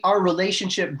our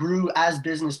relationship grew as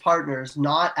business partners,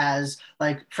 not as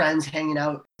like friends hanging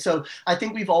out. So I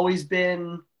think we've always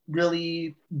been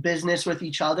really business with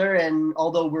each other. And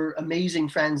although we're amazing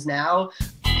friends now.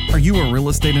 Are you a real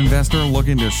estate investor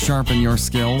looking to sharpen your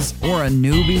skills or a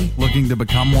newbie looking to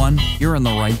become one? You're in the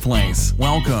right place.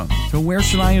 Welcome to Where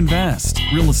Should I Invest?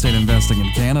 Real estate investing in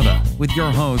Canada with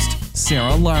your host,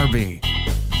 Sarah Larby.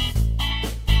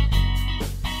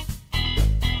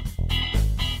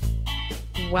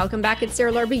 Welcome back. It's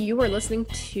Sarah Larby. You are listening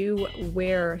to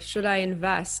Where Should I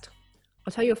Invest?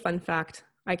 I'll tell you a fun fact.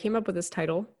 I came up with this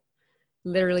title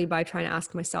literally by trying to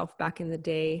ask myself back in the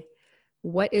day,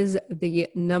 what is the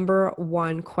number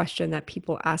one question that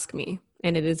people ask me?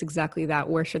 And it is exactly that.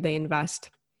 Where should they invest?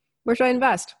 Where should I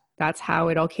invest? That's how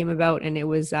it all came about. And it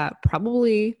was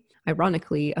probably,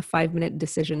 ironically, a 5-minute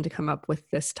decision to come up with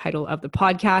this title of the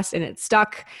podcast, and it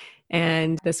stuck.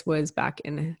 And this was back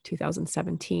in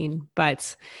 2017.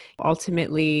 But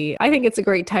ultimately, I think it's a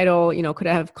great title. You know, could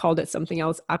I have called it something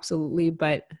else? Absolutely.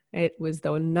 But it was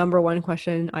the number one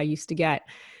question I used to get.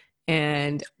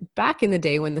 And back in the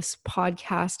day when this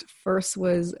podcast first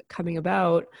was coming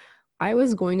about, I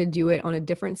was going to do it on a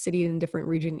different city and different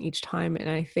region each time. And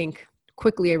I think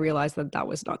quickly I realized that that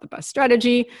was not the best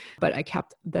strategy, but I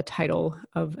kept the title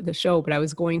of the show. But I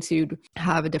was going to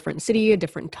have a different city, a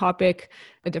different topic,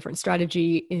 a different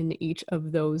strategy in each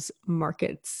of those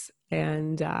markets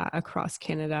and across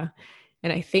Canada.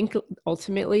 And I think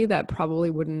ultimately that probably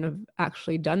wouldn't have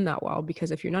actually done that well, because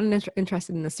if you're not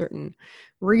interested in a certain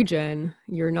region,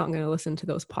 you're not going to listen to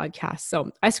those podcasts.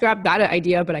 So I scrapped that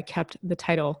idea, but I kept the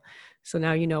title. So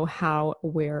now you know how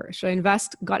Where Should I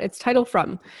Invest got its title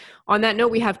from. On that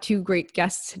note, we have two great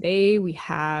guests today. We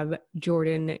have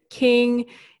Jordan King,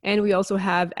 and we also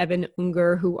have Evan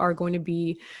Unger, who are going to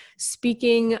be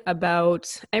speaking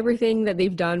about everything that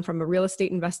they've done from a real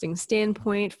estate investing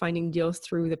standpoint, finding deals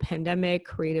through the pandemic,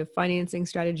 creative financing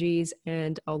strategies,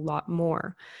 and a lot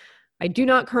more. I do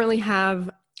not currently have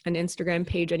an Instagram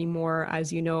page anymore.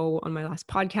 As you know, on my last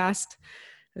podcast,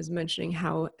 I was mentioning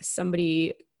how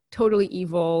somebody totally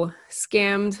evil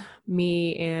scammed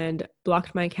me and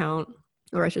blocked my account,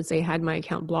 or I should say had my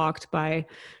account blocked by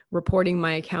reporting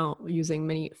my account using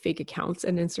many fake accounts,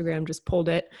 and Instagram just pulled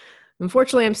it.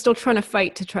 Unfortunately, I'm still trying to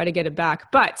fight to try to get it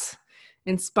back, but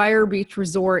Inspire Beach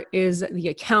Resort is the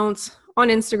account on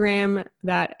Instagram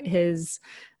that is,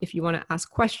 if you want to ask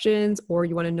questions or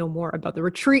you want to know more about the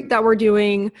retreat that we're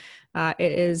doing, it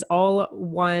is all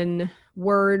one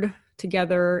word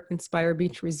together, Inspire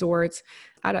Beach Resort.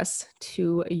 Add us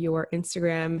to your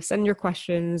Instagram, send your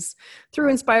questions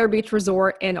through Inspire Beach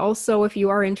Resort. And also, if you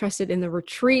are interested in the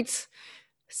retreat,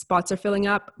 spots are filling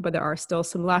up, but there are still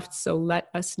some left. So let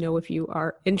us know if you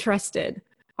are interested.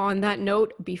 On that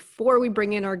note, before we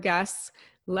bring in our guests,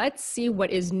 let's see what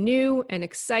is new and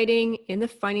exciting in the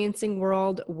financing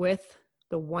world with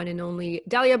the one and only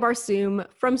Dalia Barsoom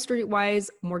from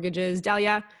Streetwise Mortgages.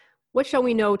 Dalia, what shall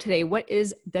we know today? What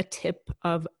is the tip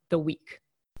of the week?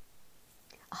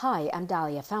 Hi, I'm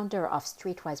Dalia, founder of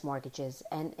Streetwise Mortgages,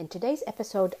 and in today's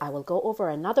episode, I will go over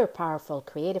another powerful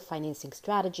creative financing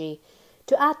strategy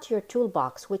to add to your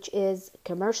toolbox, which is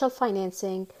commercial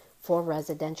financing for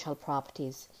residential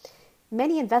properties.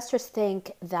 Many investors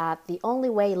think that the only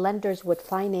way lenders would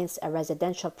finance a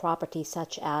residential property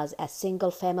such as a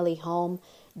single-family home,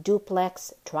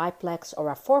 duplex, triplex, or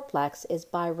a fourplex is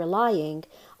by relying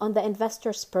on the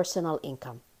investor's personal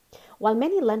income. While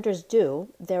many lenders do,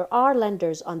 there are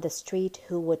lenders on the street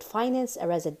who would finance a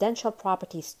residential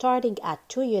property starting at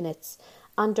 2 units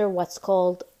under what's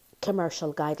called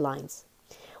commercial guidelines,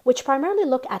 which primarily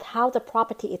look at how the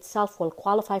property itself will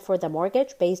qualify for the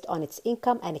mortgage based on its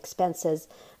income and expenses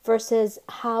versus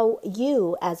how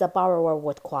you as a borrower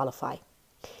would qualify.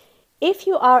 If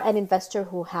you are an investor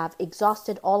who have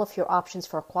exhausted all of your options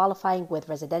for qualifying with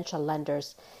residential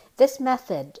lenders, this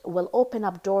method will open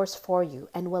up doors for you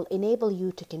and will enable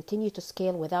you to continue to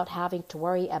scale without having to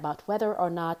worry about whether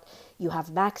or not you have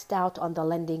maxed out on the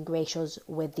lending ratios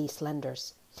with these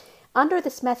lenders. Under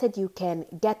this method, you can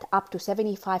get up to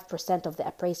 75% of the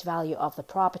appraised value of the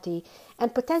property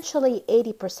and potentially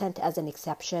 80% as an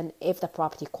exception if the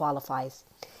property qualifies.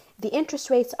 The interest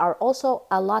rates are also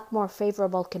a lot more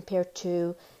favorable compared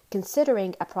to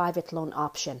considering a private loan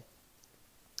option.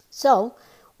 So,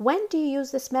 when do you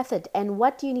use this method and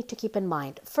what do you need to keep in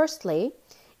mind? Firstly,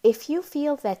 if you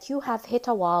feel that you have hit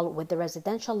a wall with the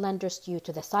residential lenders due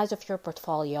to the size of your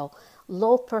portfolio,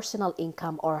 low personal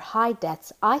income, or high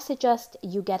debts, I suggest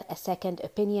you get a second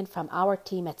opinion from our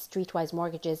team at Streetwise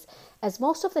Mortgages, as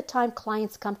most of the time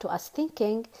clients come to us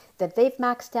thinking that they've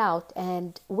maxed out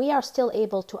and we are still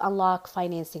able to unlock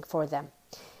financing for them.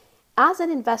 As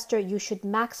an investor, you should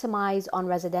maximize on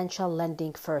residential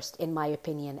lending first, in my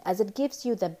opinion, as it gives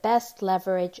you the best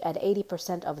leverage at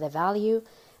 80% of the value,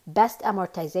 best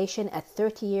amortization at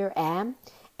 30-year AM,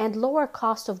 and lower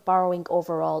cost of borrowing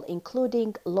overall,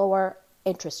 including lower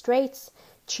interest rates,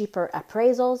 cheaper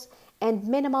appraisals, and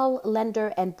minimal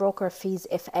lender and broker fees,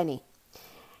 if any.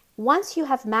 Once you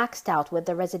have maxed out with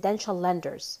the residential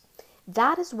lenders,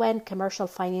 that is when commercial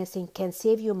financing can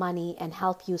save you money and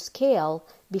help you scale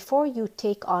before you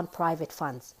take on private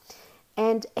funds.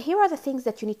 And here are the things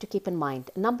that you need to keep in mind.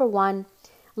 Number one,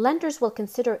 lenders will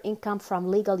consider income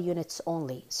from legal units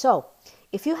only. So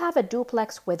if you have a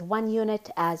duplex with one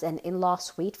unit as an in-law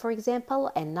suite, for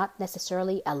example, and not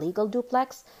necessarily a legal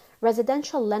duplex,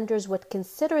 residential lenders would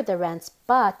consider the rents,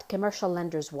 but commercial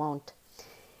lenders won't.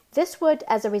 This would,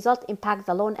 as a result, impact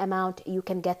the loan amount you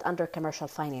can get under commercial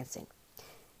financing.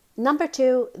 Number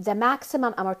two, the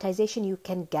maximum amortization you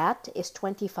can get is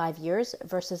 25 years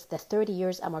versus the 30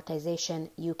 years amortization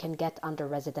you can get under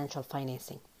residential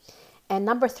financing. And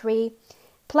number three,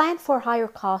 plan for higher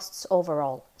costs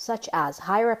overall, such as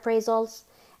higher appraisals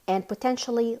and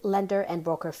potentially lender and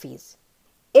broker fees.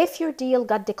 If your deal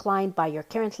got declined by your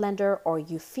current lender, or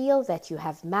you feel that you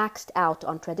have maxed out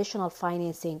on traditional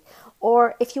financing,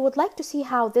 or if you would like to see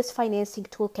how this financing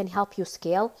tool can help you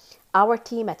scale, our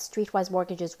team at Streetwise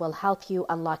Mortgages will help you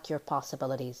unlock your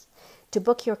possibilities. To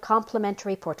book your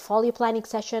complimentary portfolio planning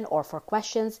session or for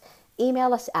questions,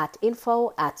 email us at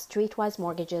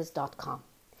info@streetwisemortgages.com.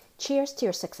 Cheers to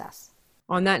your success.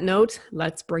 On that note,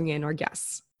 let's bring in our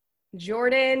guests.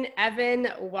 Jordan, Evan,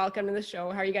 welcome to the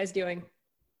show. How are you guys doing?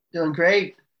 Doing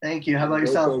great. Thank you. How about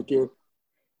yourself? Thank you.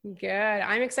 Good.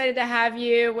 I'm excited to have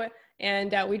you.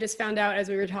 And we just found out as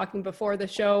we were talking before the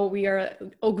show, we are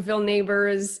Oakville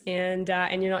neighbors, and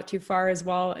you're not too far as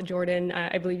well, Jordan.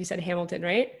 I believe you said Hamilton,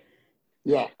 right?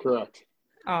 Yeah, correct.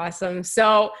 Awesome.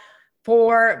 So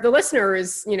for the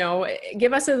listeners,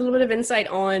 give us a little bit of insight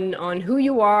on who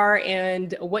you are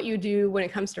and what you do when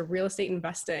it comes to real estate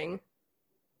investing.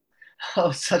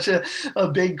 Oh, such a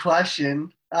big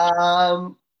question.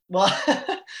 Well,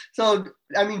 so,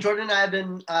 Jordan and I have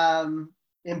been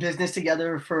in business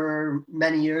together for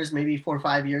many years, maybe 4 or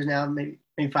 5 years now, maybe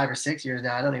 5 or 6 years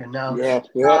now. I don't even know. Yeah.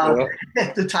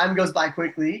 The time goes by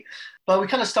quickly. But we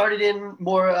kind of started in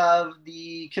more of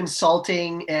the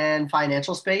consulting and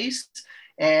financial space,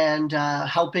 and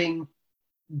helping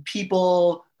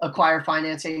people acquire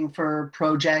financing for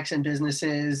projects and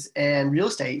businesses and real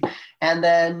estate. And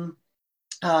then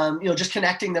just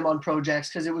connecting them on projects,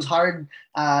 because it was hard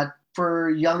for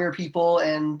younger people,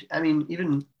 and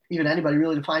even anybody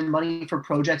really, to find money for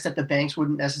projects that the banks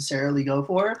wouldn't necessarily go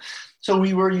for. So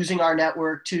we were using our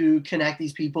network to connect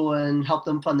these people and help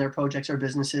them fund their projects or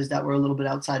businesses that were a little bit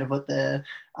outside of what the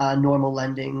normal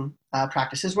lending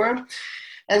practices were.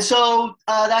 And so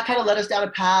that kind of led us down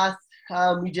a path.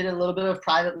 We did a little bit of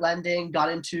private lending, got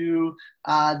into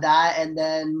that, and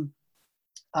then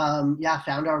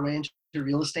found our way into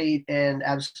real estate and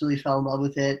absolutely fell in love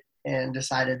with it, and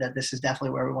decided that this is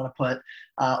definitely where we want to put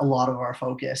a lot of our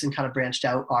focus, and kind of branched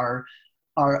out our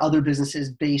other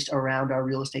businesses based around our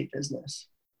real estate business.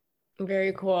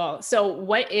 Very cool. So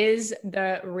what is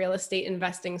the real estate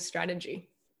investing strategy?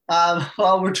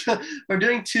 Well, we're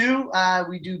doing two.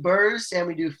 We do BRRRRs and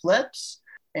we do flips.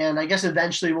 And I guess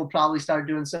eventually we'll probably start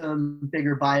doing some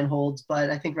bigger buy and holds. But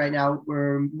I think right now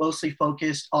we're mostly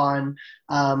focused on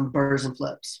BRRRRs and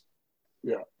flips.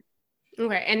 Yeah.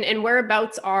 Okay. And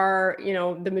whereabouts are,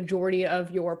 the majority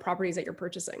of your properties that you're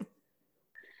purchasing?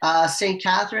 St.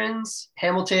 Catharines,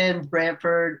 Hamilton,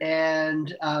 Brantford,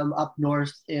 and up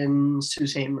north in Sault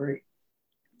Ste. Marie.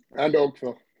 And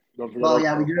Oakville. Well,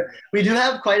 yeah, we do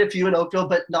have quite a few in Oakville,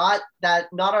 but not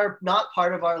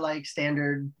part of our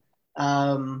standard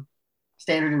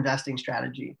investing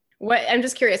strategy. I'm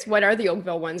just curious, what are the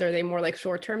Oakville ones? Are they more like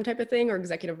short-term type of thing, or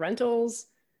executive rentals?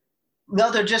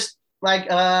 No, they're just like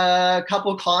a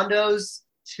couple condos,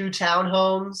 2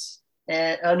 townhomes,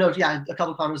 and a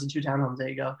couple condos and 2 townhomes. There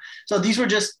you go. So these were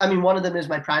just, one of them is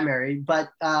my primary, but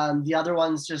the other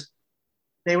ones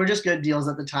they were just good deals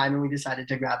at the time, and we decided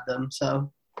to grab them.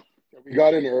 So we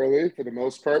got in early for the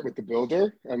most part with the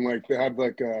builder, and they had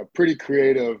a pretty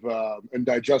creative and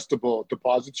digestible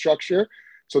deposit structure.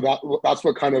 So that's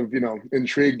what kind of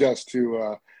intrigued us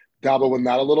to dabble in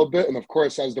that a little bit. And of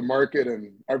course, as the market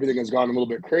and everything has gone a little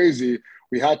bit crazy,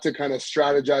 we had to kind of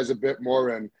strategize a bit more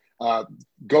and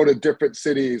go to different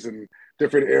cities and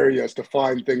different areas to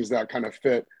find things that kind of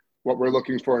fit what we're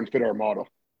looking for and fit our model.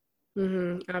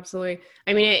 Absolutely.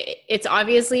 I mean, it's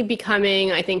obviously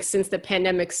becoming, I think, since the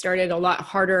pandemic started, a lot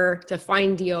harder to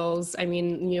find deals. I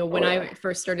mean, when I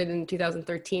first started in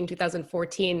 2013,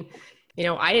 2014,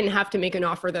 I didn't have to make an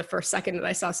offer the first second that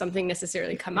I saw something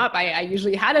necessarily come up. I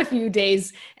usually had a few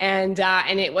days, and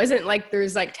it wasn't like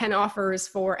there's like 10 offers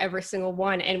for every single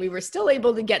one, and we were still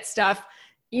able to get stuff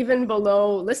even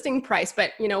below listing price.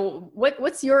 But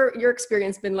what's your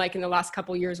experience been like in the last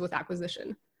couple of years with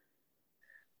acquisition?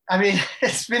 I mean,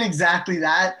 it's been exactly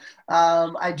that.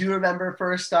 I do remember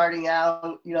first starting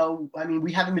out, I mean,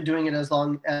 we haven't been doing it as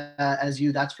long as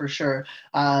you, that's for sure.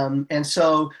 And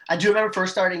so I do remember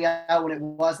first starting out when it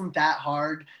wasn't that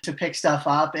hard to pick stuff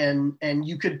up, and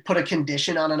you could put a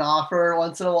condition on an offer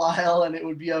once in a while and it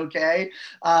would be okay.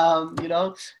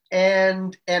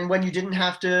 And when you didn't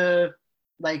have to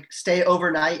like stay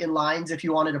overnight in lines if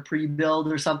you wanted a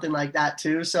pre-build or something like that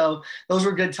too. So those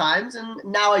were good times. And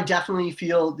now I definitely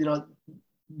feel,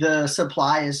 the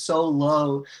supply is so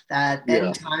low that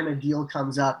anytime a deal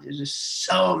comes up, there's just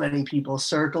so many people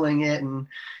circling it.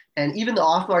 And even the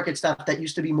off-market stuff that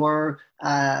used to be more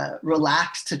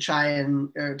relaxed to try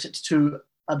and to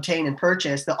obtain and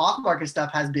purchase, the off-market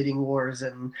stuff has bidding wars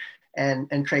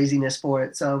and craziness for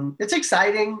it. So it's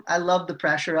exciting. I love the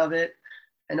pressure of it.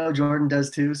 I know Jordan does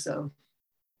too. So,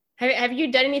 have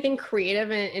you done anything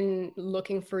creative in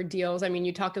looking for deals? I mean,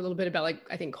 you talked a little bit about like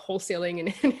I think wholesaling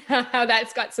and how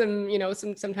that's got some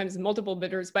sometimes multiple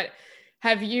bidders. But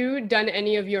have you done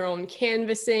any of your own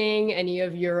canvassing, any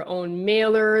of your own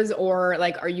mailers, or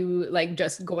like are you like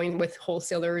just going with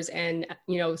wholesalers and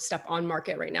stuff on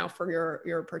market right now for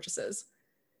your purchases?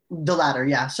 The latter,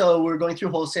 yeah. So we're going through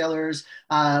wholesalers,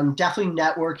 definitely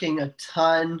networking a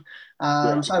ton.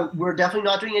 So we're definitely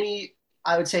not doing any,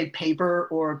 I would say, paper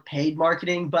or paid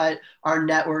marketing, but our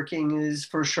networking is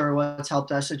for sure what's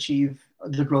helped us achieve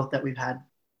the growth that we've had.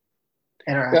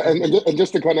 And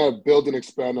just to kind of build and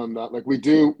expand on that, like we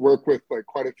do work with like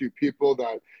quite a few people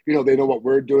that, they know what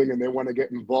we're doing and they want to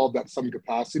get involved at some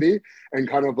capacity, and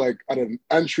kind of like at an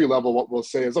entry level, what we'll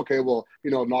say is, okay, well,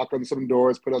 knock on some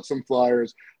doors, put out some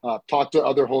flyers, talk to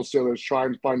other wholesalers, try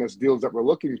and find us deals that we're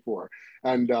looking for.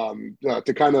 And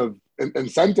to kind of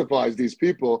incentivize these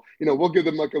people, we'll give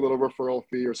them like a little referral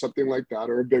fee or something like that,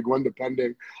 or a big one,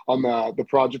 depending on the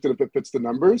project and if it fits the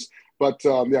numbers. But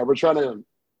we're trying to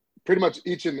pretty much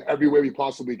each and every way we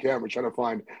possibly can. We're trying to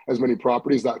find as many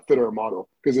properties that fit our model,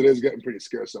 because it is getting pretty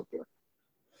scarce up there.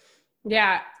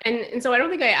 Yeah. And so I don't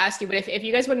think I asked you, but if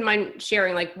you guys wouldn't mind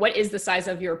sharing, like, what is the size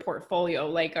of your portfolio?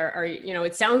 Like, are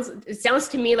it sounds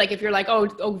to me like if you're like, oh,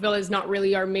 Oakville is not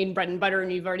really our main bread and butter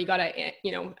and you've already got a,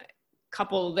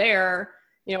 couple there,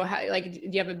 like, do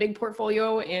you have a big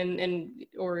portfolio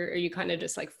or are you kind of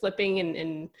just like flipping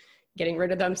and getting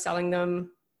rid of them, selling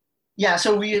them? Yeah,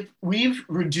 so we've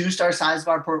reduced our size of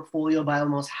our portfolio by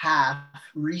almost half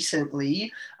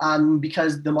recently,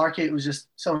 because the market was just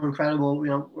so incredible.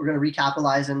 We're going to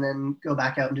recapitalize and then go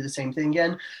back out and do the same thing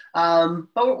again.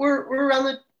 But we're around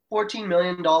the $14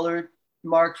 million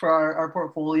mark for our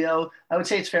portfolio. I would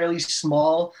say it's fairly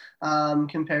small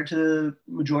compared to the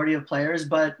majority of players,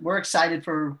 but we're excited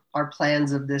for our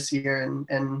plans of this year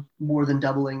and more than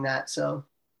doubling that. So,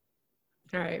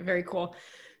 all right, very cool.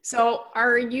 So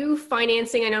are you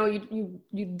financing? I know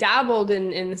you dabbled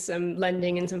in some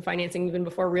lending and some financing even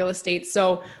before real estate.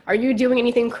 So are you doing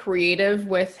anything creative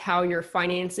with how you're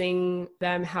financing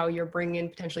them, how you're bringing in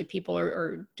potentially people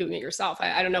or doing it yourself?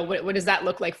 I don't know. What does that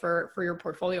look like for your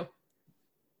portfolio?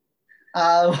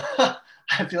 I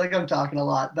feel like I'm talking a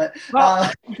lot, but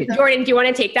Jordan, do you want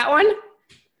to take that one?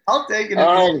 I'll take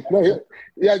it.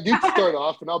 Yeah, you start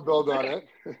off and I'll build on it.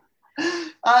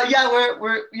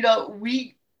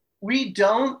 We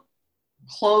don't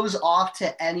close off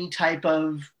to any type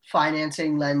of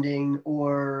financing, lending,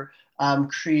 or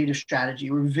creative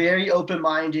strategy. We're very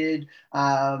open-minded.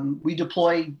 We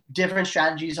deploy different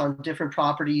strategies on different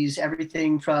properties,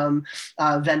 everything from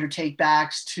vendor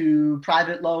takebacks to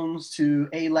private loans to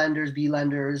A lenders, B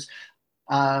lenders.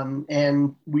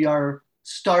 And we are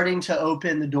starting to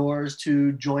open the doors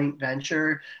to joint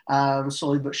venture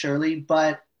slowly but surely.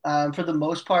 But for the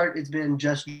most part, it's been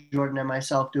just Jordan and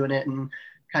myself doing it and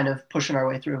kind of pushing our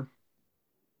way through.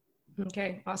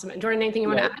 Okay, awesome. And Jordan, anything you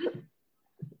want to add?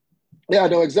 Yeah,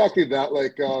 no, exactly that.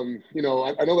 Like, I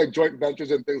know like joint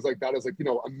ventures and things like that is like,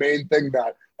 a main thing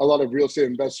that a lot of real estate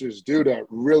investors do to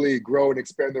really grow and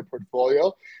expand their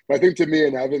portfolio. But I think to me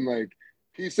and Evan, like,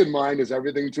 peace of mind is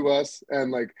everything to us.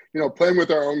 And like, playing with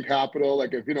our own capital,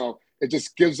 like if, it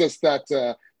just gives us that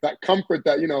that comfort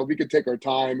that, we could take our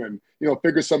time and,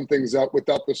 figure some things out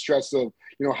without the stress of,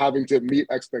 having to meet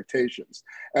expectations.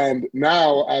 And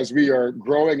now as we are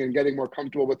growing and getting more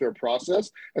comfortable with their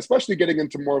process, especially getting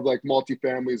into more of like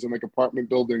multifamilies and like apartment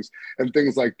buildings and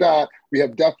things like that, we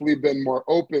have definitely been more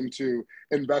open to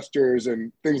investors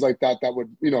and things like that that would,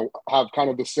 have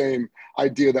kind of the same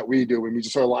idea that we do, and we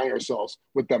just align ourselves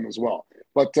with them as well.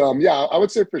 But yeah, I would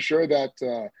say for sure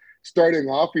that starting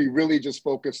off, we really just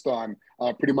focused on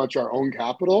pretty much our own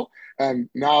capital. And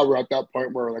now we're at that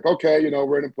point where we're like, okay,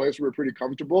 we're in a place where we're pretty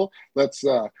comfortable. Let's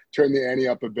turn the ante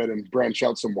up a bit and branch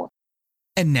out some more.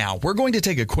 And now we're going to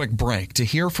take a quick break to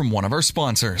hear from one of our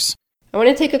sponsors. I want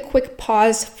to take a quick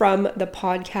pause from the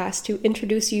podcast to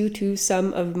introduce you to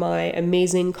some of my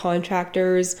amazing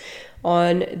contractors.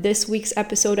 On this week's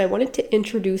episode, I wanted to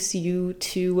introduce you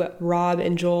to Rob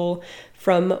and Joel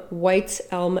from White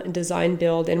Elm Design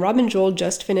Build. And Rob and Joel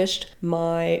just finished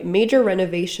my major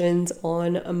renovations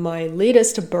on my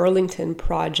latest Burlington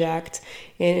project.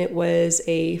 And it was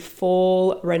a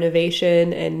full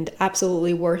renovation and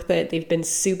absolutely worth it. They've been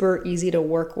super easy to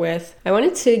work with. I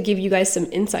wanted to give you guys some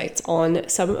insights on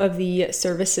some of the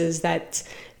services that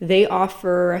they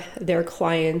offer their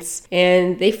clients,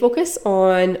 and they focus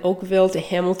on Oakville to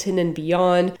Hamilton and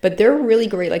beyond, but they're really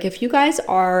great. Like if you guys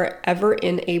are ever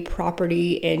in a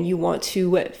property and you want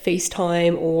to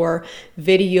FaceTime or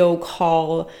video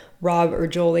call Rob or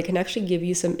Joel, they can actually give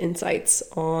you some insights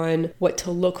on what to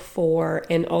look for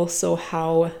and also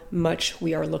how much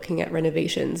we are looking at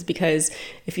renovations. Because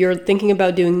if you're thinking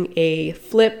about doing a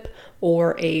flip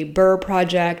or a burr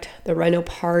project, the reno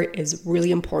part is really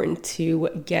important to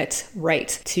get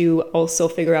right, to also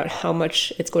figure out how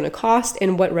much it's going to cost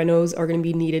and what renos are going to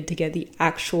be needed to get the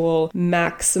actual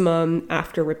maximum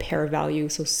after repair value.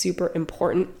 So super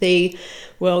important. They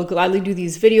will gladly do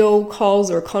these video calls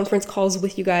or conference calls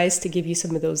with you guys to give you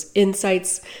some of those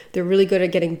insights. They're really good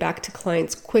at getting back to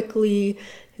clients quickly.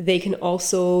 They can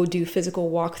also do physical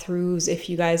walkthroughs. If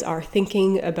you guys are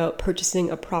thinking about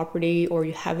purchasing a property or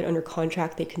you have it under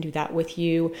contract, they can do that with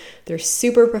you. They're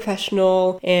super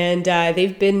professional, and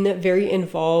they've been very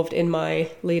involved in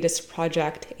my latest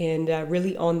project and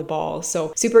really on the ball.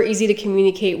 So super easy to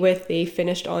communicate with. They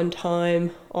finished on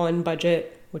time, on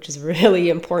budget, which is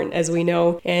really important, as we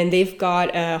know. And they've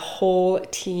got a whole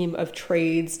team of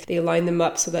trades. They line them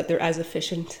up so that they're as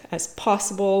efficient as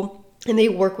possible. And they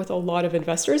work with a lot of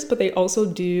investors, but they also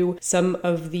do some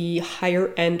of the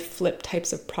higher end flip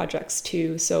types of projects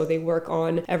too. So they work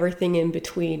on everything in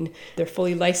between. They're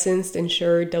fully licensed,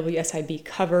 insured, WSIB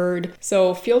covered.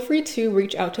 So feel free to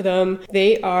reach out to them.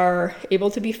 They are able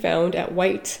to be found at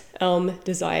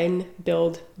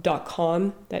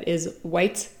whiteelmdesignbuild.com. That is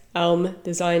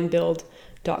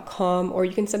whiteelmdesignbuild.com. Or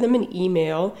you can send them an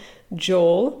email,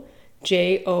 Joel,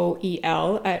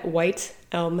 Joel at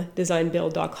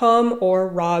whiteelmdesignbuild.com or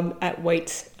Rob at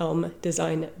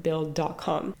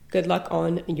whiteelmdesignbuild.com. Good luck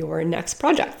on your next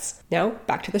projects. Now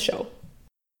back to the show.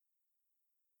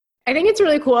 I think it's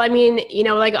really cool. I mean,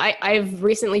 like I've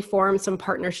recently formed some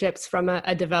partnerships from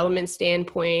a development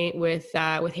standpoint with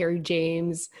Harry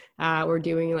James. We're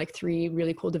doing like 3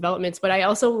 really cool developments, but I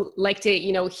also like to,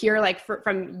 hear like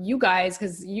from you guys,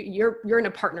 because you're in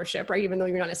a partnership, right? Even though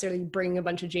you're not necessarily bringing a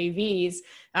bunch of JVs,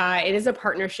 it is a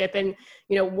partnership. And,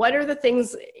 what are the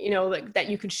things, like, that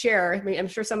you could share? I mean, I'm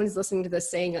sure someone's listening to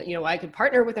this saying, I could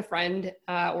partner with a friend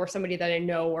or somebody that I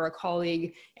know or a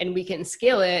colleague, and we can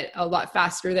scale it a lot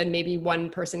faster than maybe one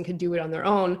person could do it on their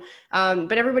own.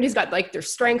 But everybody's got like their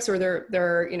strengths or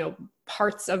their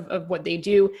parts of what they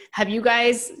do. Have you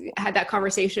guys had that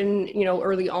conversation,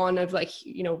 early on of like,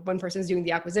 one person's doing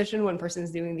the acquisition, one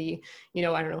person's doing the, I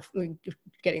don't know,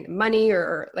 getting the money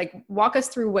or like walk us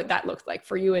through what that looked like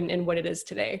for you and what it is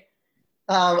today?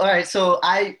 All right. So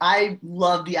I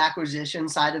love the acquisition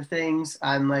side of things.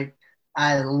 I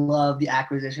love the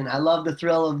acquisition. I love the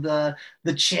thrill of the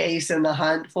chase and the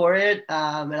hunt for it.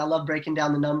 And I love breaking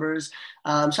down the numbers.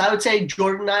 So I would say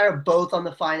Jordan and I are both on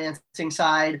the financing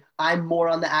side. I'm more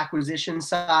on the acquisition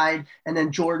side, and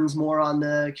then Jordan's more on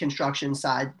the construction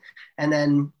side. And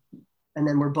then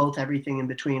we're both everything in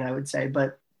between, I would say.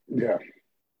 But yeah.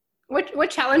 What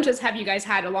challenges have you guys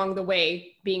had along the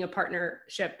way being a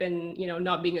partnership and,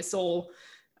 not being a sole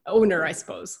owner, I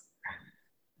suppose?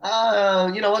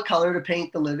 What color to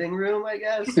paint the living room, I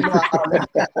guess.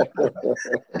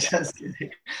 Just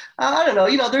kidding. I don't know.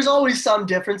 There's always some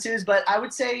differences, but I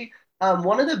would say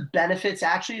one of the benefits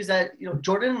actually is that,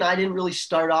 Jordan and I didn't really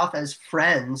start off as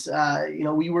friends.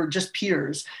 We were just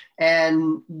peers,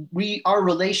 and our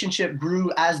relationship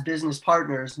grew as business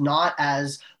partners, not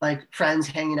as like friends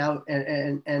hanging out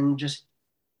and just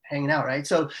hanging out, right?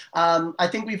 So I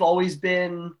think we've always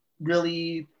been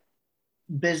really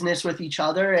business with each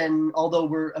other, and although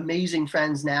we're amazing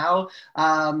friends now,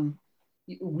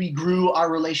 we grew our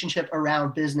relationship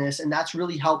around business, and that's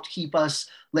really helped keep us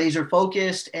laser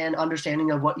focused and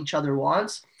understanding of what each other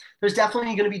wants. There's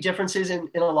definitely going to be differences in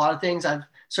a lot of things. I've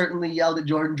certainly yelled at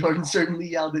Jordan. Jordan certainly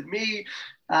yelled at me,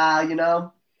 you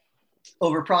know,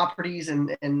 over properties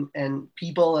and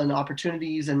people and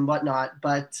opportunities and whatnot.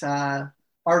 But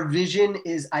our vision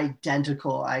is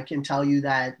identical. I can tell you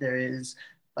that there is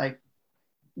like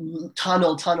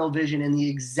tunnel vision in the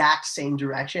exact same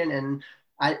direction. And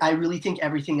I really think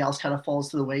everything else kind of falls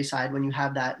to the wayside when you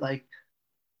have that like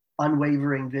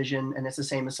unwavering vision and it's the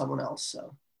same as someone else.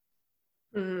 So.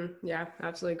 Yeah,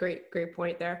 absolutely. Great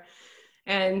point there.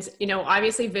 And, you know,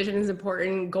 obviously vision is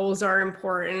important. Goals are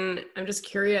important. I'm just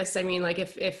curious. I mean, like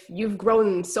if you've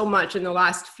grown so much in the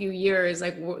last few years,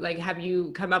 like have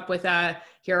you come up with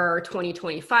here are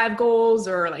 2025 goals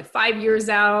or like 5 years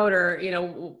out, or, you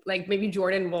know, like maybe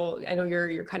Jordan I know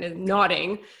you're kind of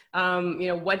nodding. You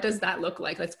know, what does that look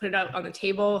like? Let's put it out on the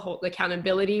table, hold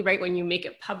accountability, right? When you make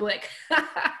it public.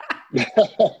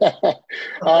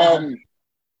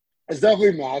 It's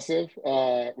definitely massive.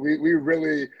 We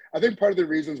really, I think part of the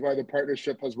reasons why the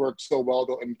partnership has worked so well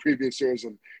in previous years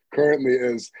and currently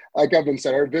is, like Evan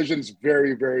said, our vision's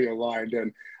very, very aligned,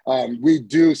 and we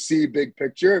do see big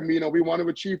picture, and you know, we want to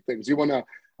achieve things. You want to,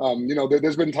 you know,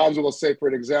 there's been times where we'll say, for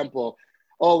an example,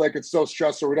 oh, like it's so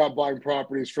stressful, we're not buying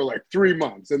properties for like 3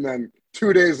 months, and then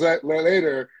 2 days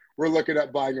later, we're looking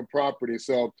at buying a property.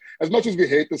 So as much as we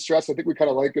hate the stress, I think we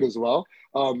kind of like it as well.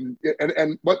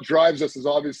 And what drives us is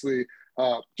obviously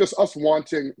just us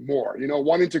wanting more, you know,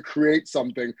 wanting to create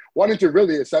something, wanting to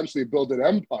really essentially build an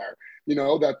empire, you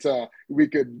know, that we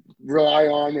could rely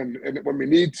on and when we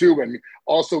need to, and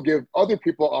also give other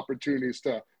people opportunities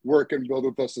to work and build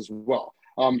with us as well.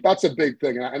 That's a big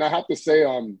thing. And I have to say,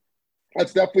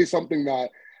 that's definitely something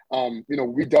that you know,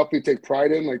 we definitely take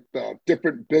pride in, like the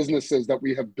different businesses that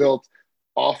we have built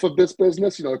off of this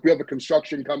business. You know, like we have a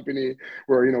construction company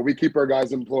where, you know, we keep our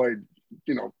guys employed,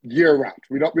 you know, year round.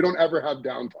 We don't ever have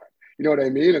downtime. You know what I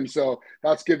mean? And so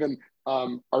that's given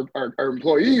our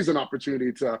employees an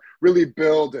opportunity to really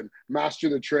build and master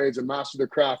the trades and master the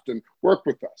craft and work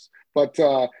with us. But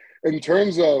in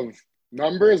terms of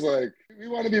numbers, like we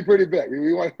want to be pretty big.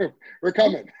 We're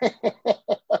coming.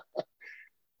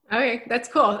 Okay, that's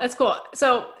cool.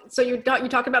 So you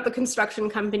talk about the construction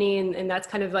company, and that's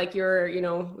kind of like your, you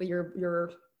know,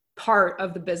 your part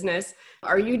of the business.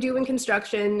 Are you doing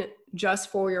construction just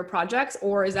for your projects,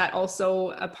 or is that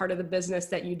also a part of the business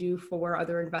that you do for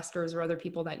other investors or other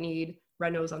people that need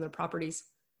renos on their properties?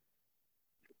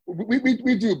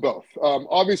 We do both.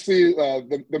 Obviously,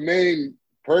 the main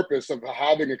purpose of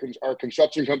having our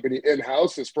construction company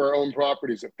in-house is for our own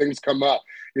properties. If things come up,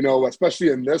 you know, especially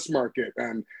in this market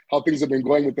and how things have been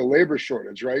going with the labor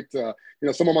shortage, right? You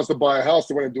know, someone wants to buy a house,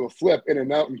 they want to do a flip in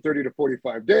and out in 30 to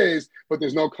 45 days, but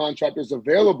there's no contractors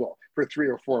available for 3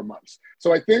 or 4 months.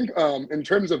 So I think in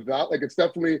terms of that, like it's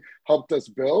definitely helped us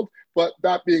build. But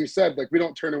that being said, like we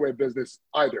don't turn away business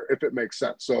either, if it makes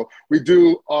sense. So we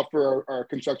do offer our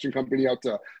construction company out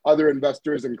to other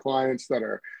investors and clients that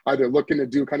are either looking to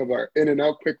do kind of our in and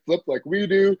out quick flip like we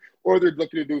do, or they're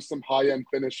looking to do some high end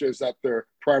finishes at their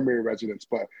primary residence.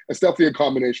 But it's definitely a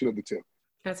combination of the two.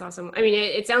 That's awesome. I mean,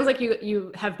 it sounds like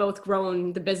you have both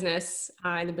grown the business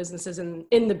and the businesses in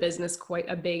the business quite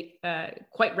a bit,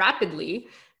 quite rapidly,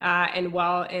 and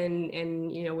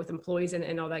you know, with employees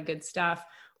and all that good stuff.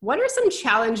 What are some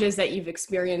challenges that you've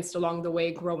experienced along the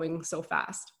way growing so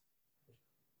fast?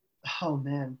 Oh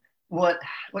man, what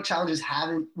challenges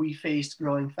haven't we faced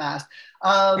growing fast?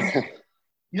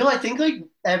 You know, I think like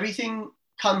everything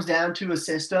comes down to a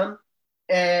system,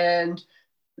 and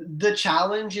the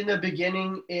challenge in the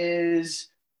beginning is,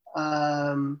 you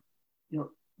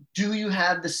know, do you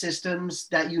have the systems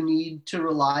that you need to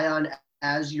rely on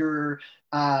as your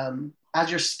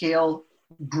scale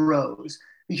grows?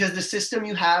 Because the system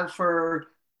you have for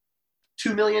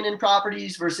 2 million in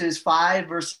properties versus 5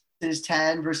 versus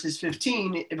 10 versus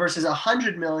 15 versus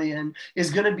 100 million is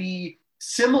going to be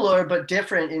similar but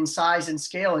different in size and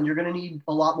scale, and you're going to need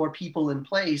a lot more people in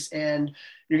place, and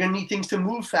you're going to need things to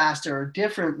move faster or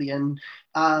differently. And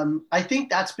I think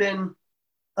that's been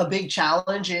a big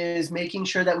challenge, is making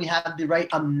sure that we have the right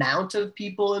amount of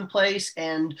people in place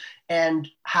and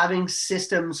having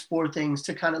systems for things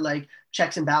to kind of like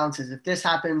checks and balances. If this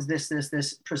happens,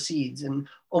 this proceeds, and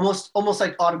almost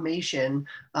like automation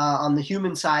on the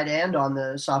human side and on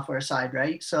the software side,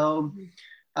 right? So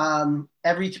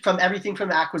everything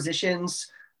from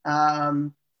acquisitions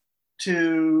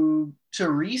to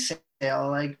resale.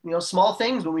 Like, you know, small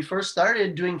things. When we first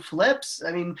started doing flips,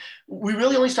 I mean, we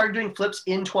really only started doing flips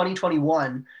in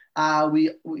 2021.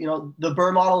 You know, the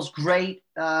Burr model is great,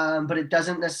 but it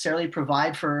doesn't necessarily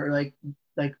provide for like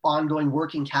ongoing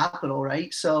working capital,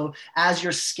 right? So as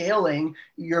you're scaling,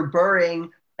 you're burring,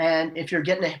 and if you're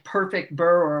getting a perfect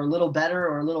burr or a little better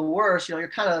or a little worse, you know, you're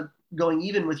kind of going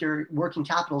even with your working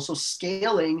capital. So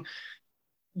scaling,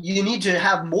 you need to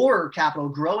have more capital,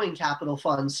 growing capital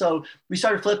funds. So we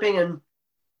started flipping, and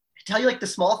I tell you, like, the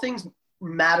small things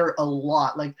matter a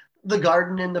lot. Like the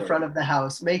garden in the front of the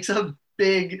house makes a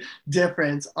big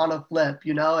difference on a flip,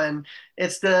 you know, and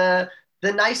it's the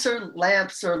nicer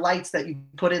lamps or lights that you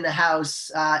put in the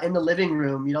house, in the living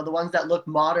room, you know, the ones that look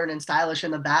modern and stylish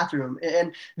in the bathroom.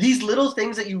 And these little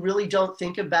things that you really don't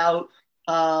think about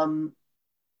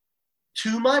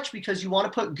too much, because you want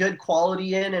to put good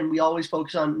quality in, and we always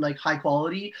focus on like high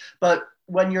quality. But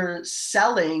when you're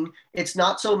selling, it's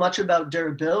not so much about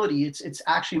durability. It's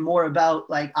actually more about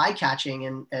like eye catching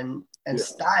and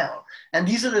style. And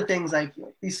these are the things, like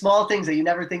these small things that you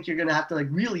never think you're going to have to like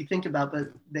really think about, but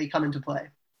they come into play.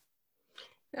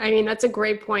 I mean, that's a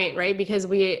great point, right? Because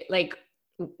we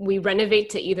renovate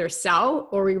to either sell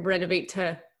or we renovate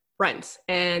to rent,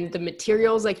 and the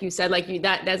materials, like you said,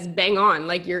 that's bang on.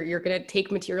 Like you're going to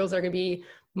take materials that are going to be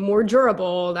more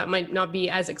durable, that might not be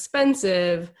as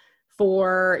expensive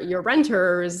for your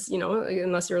renters, you know,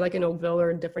 unless you're like in Oakville or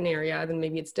a different area, then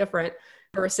maybe it's different,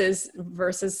 versus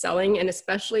selling. And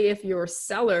especially if your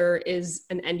seller is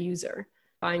an end user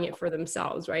buying it for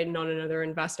themselves, right? And not another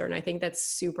investor. And I think that's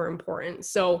super important.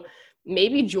 So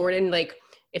maybe Jordan, like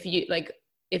if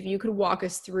you could walk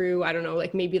us through, I don't know,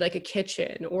 like maybe like a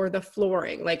kitchen or the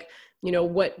flooring, like, you know,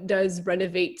 what does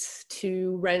renovate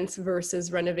to rent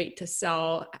versus renovate to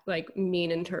sell like mean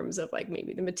in terms of like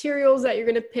maybe the materials that you're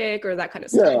going to pick or that kind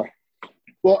of stuff? Yeah.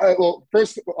 Well,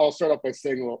 first I'll start off by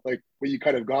saying, well, like what you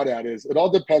kind of got at is it all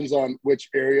depends on which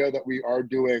area that we are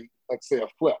doing, let's say a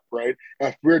flip, right?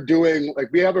 If we're doing, like,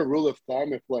 we have a rule of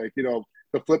thumb, if like, you know,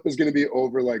 the flip is going to be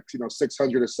over like, you know,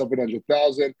 600 or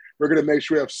 700,000. We're going to make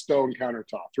sure we have stone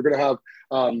countertops. We're going to have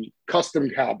custom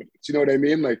cabinets. You know what I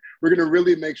mean? Like we're going to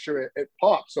really make sure it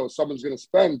pops. So if someone's going to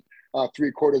spend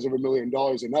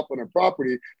 $750,000 and up on a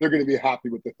property, they're going to be happy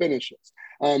with the finishes.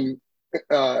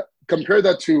 Compare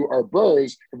that to our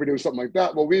burrs. If we're doing something like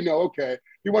that, well, we know, okay,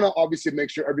 you want to obviously make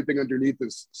sure everything underneath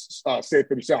is safe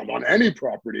and sound on any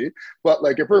property. But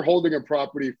like if we're holding a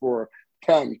property for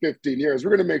 10, 15 years,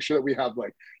 we're going to make sure that we have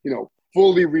like, you know,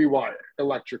 fully rewired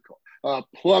electrical,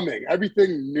 plumbing,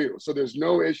 everything new. So there's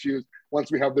no issues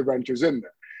once we have the renters in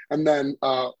there. And then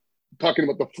talking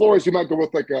about the floors, you might go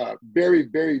with like a very,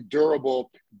 very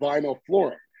durable vinyl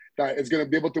flooring that is going to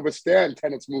be able to withstand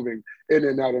tenants moving in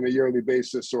and out on a yearly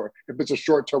basis, or if it's a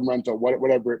short-term rental,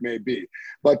 whatever it may be.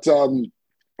 But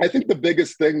I think the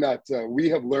biggest thing that we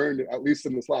have learned, at least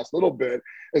in this last little bit,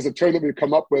 is a term that we've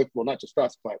come up with, well, not just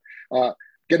us, but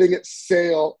getting it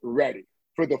sale ready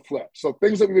for the flip. So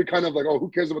things that we would kind of like, oh, who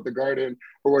cares about the garden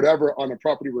or whatever on a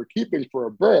property we're keeping for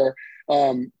a burr,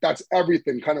 that's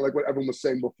everything, kind of like what everyone was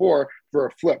saying before, for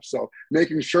a flip. So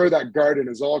making sure that garden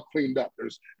is all cleaned up.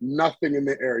 There's nothing in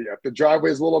the area. If the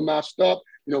driveway is a little mashed up,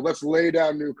 you know, let's lay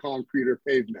down new concrete or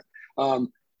pavement.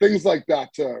 Things like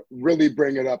that to really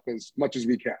bring it up as much as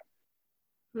we can.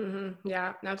 Mm-hmm.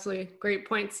 Yeah, absolutely. Great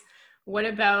points. What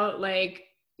about like,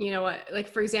 you know, like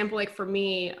for example, like for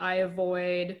me, I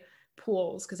avoid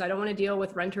pools because I don't want to deal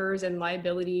with renters and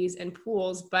liabilities and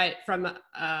pools. But from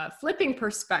a flipping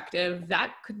perspective,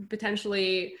 that could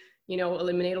potentially, you know,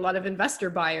 eliminate a lot of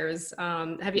investor buyers.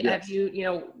 Have you, you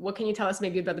know, what can you tell us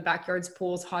maybe about the backyards,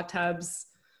 pools, hot tubs?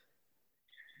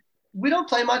 We don't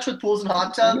play much with pools and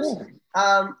hot tubs.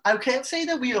 I can't say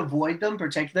that we avoid them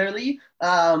particularly,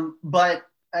 but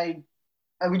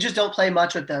we just don't play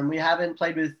much with them. We haven't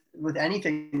played with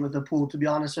anything with a pool, to be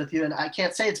honest with you. And I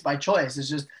can't say it's by choice. It's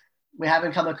just we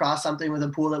haven't come across something with a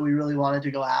pool that we really wanted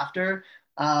to go after.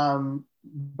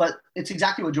 But it's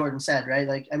exactly what Jordan said, right?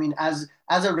 Like, I mean, as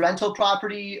a rental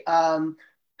property,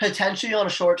 potentially on a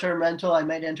short-term rental, I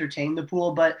might entertain the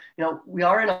pool, but, you know, we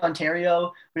are in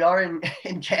Ontario, we are in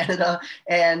Canada,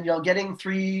 and, you know, getting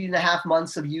 3.5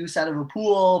 months of use out of a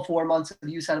pool, 4 months of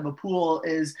use out of a pool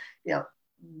is, you know,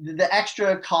 the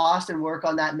extra cost and work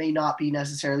on that may not be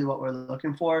necessarily what we're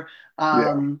looking for.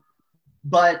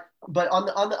 But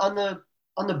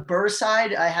on the burr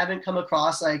side, I haven't come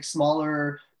across like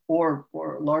smaller or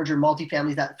larger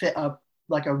multifamilies that fit up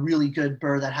like a really good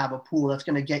burr that have a pool that's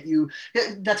going to get you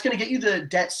the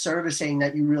debt servicing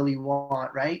that you really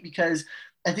want, right? Because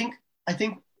I think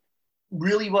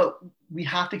really what we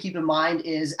have to keep in mind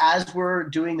is, as we're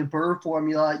doing the BRRRR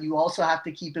formula, you also have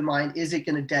to keep in mind, is it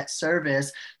going to debt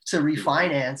service to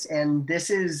refinance? And this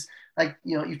is like,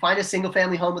 you find a single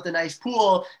family home with a nice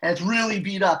pool and it's really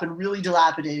beat up and really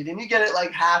dilapidated, and you get it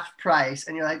like half price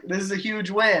and you're like, this is a huge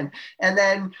win. And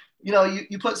then,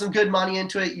 you put some good money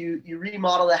into it, you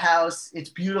remodel the house, it's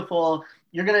beautiful.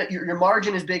 Your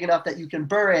margin is big enough that you can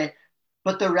BRRRR it,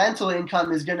 but the rental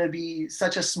income is going to be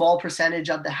such a small percentage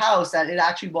of the house that it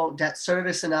actually won't debt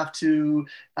service enough to,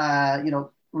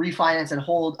 refinance and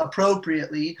hold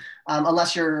appropriately,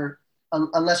 unless you're going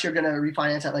to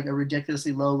refinance at like a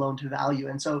ridiculously low loan to value.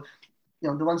 And so,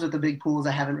 the ones with the big pools,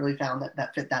 I haven't really found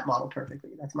that fit that model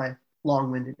perfectly. That's my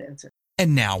long-winded answer.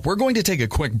 And now we're going to take a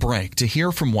quick break to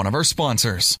hear from one of our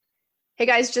sponsors. Hey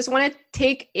guys, just want to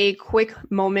take a quick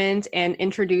moment and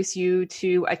introduce you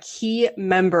to a key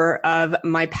member of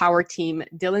my power team.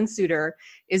 Dylan Suter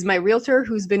is my realtor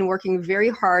who's been working very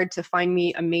hard to find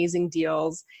me amazing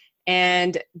deals.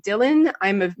 And Dylan,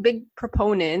 I'm a big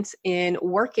proponent in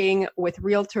working with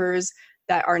realtors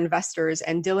that are investors.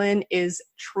 And Dylan is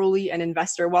truly an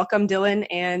investor. Welcome, Dylan.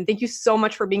 And thank you so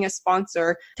much for being a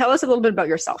sponsor. Tell us a little bit about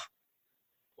yourself.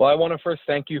 Well, I want to first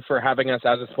thank you for having us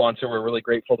as a sponsor. We're really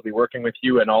grateful to be working with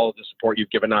you and all of the support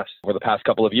you've given us over the past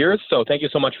couple of years. So thank you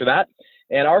so much for that.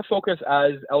 And our focus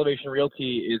as Elevation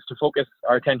Realty is to focus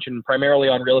our attention primarily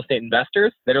on real estate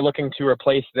investors that are looking to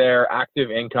replace their active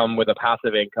income with a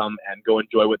passive income and go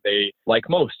enjoy what they like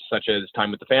most, such as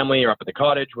time with the family or up at the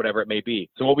cottage, whatever it may be.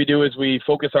 So what we do is we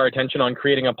focus our attention on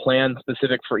creating a plan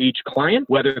specific for each client,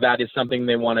 whether that is something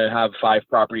they want to have 5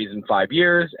 properties in 5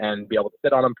 years and be able to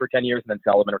sit on them for 10 years and then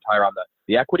sell them and retire on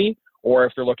the equity, or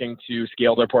if they're looking to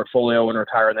scale their portfolio and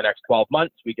retire in the next 12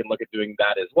 months, we can look at doing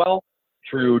that as well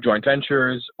through joint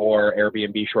ventures or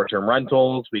Airbnb short-term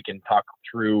rentals. We can talk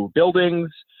through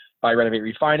buildings, buy, renovate,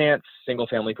 refinance,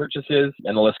 single-family purchases,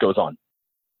 and the list goes on.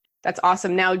 That's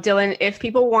awesome. Now, Dylan, if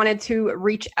people wanted to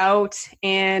reach out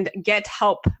and get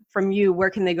help from you,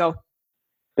 where can they go?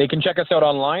 They can check us out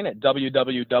online at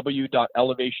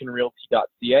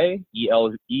www.elevationrealty.ca,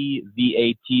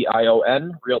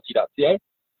 ELEVATION, realty.ca,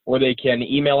 or they can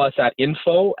email us at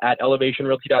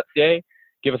info@elevationrealty.ca.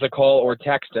 Give us a call or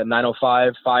text at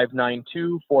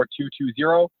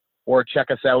 905-592-4220, or check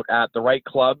us out at the Right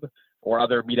Club or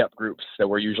other meetup groups that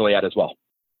we're usually at as well.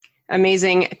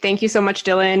 Amazing. Thank you so much,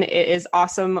 Dylan. It is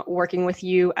awesome working with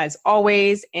you as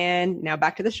always. And now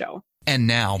back to the show. And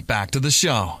now back to the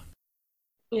show.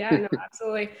 Yeah, no,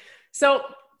 absolutely. So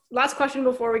last question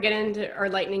before we get into our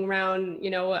lightning round.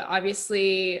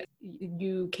 Obviously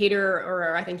you cater,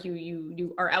 or I think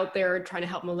you are out there trying to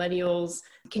help millennials.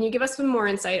 Can you give us some more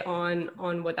insight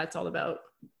on what that's all about?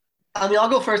 I mean, I'll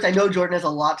go first. I know Jordan has a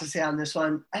lot to say on this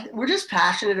one. We're just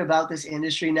passionate about this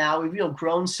industry now. We've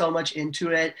grown so much into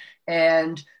it.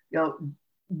 And,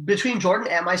 between Jordan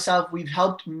and myself, we've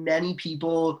helped many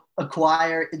people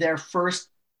acquire their first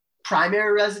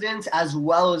primary residence as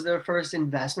well as their first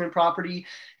investment property.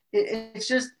 It's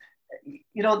just,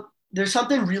 there's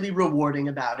something really rewarding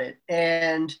about it.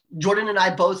 And Jordan and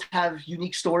I both have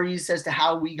unique stories as to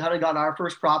how we kind of got our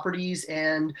first properties,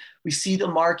 and we see the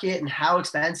market and how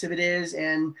expensive it is.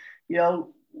 And,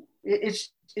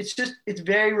 it's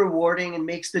very rewarding and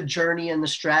makes the journey and the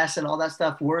stress and all that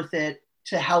stuff worth it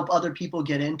to help other people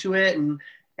get into it. And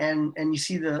you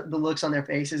see the looks on their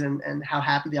faces and how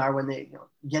happy they are when they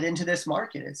get into this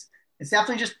market. It's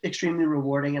definitely just extremely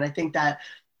rewarding. And I think that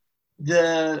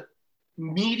the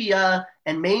media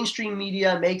and mainstream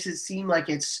media makes it seem like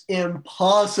it's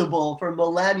impossible for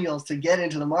millennials to get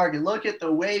into the market. Look at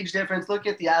the wage difference, look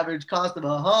at the average cost of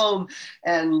a home,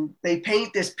 and they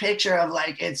paint this picture of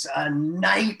like it's a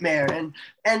nightmare.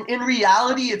 And in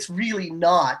reality, it's really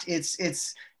not. It's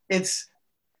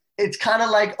kind of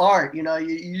like art, you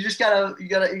just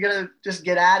gotta just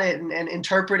get at it and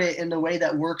interpret it in the way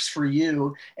that works for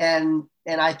you. And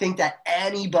I think that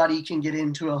anybody can get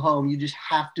into a home. You just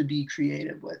have to be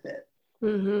creative with it.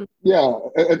 Mm-hmm. Yeah.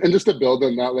 And just to build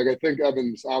on that, like, I think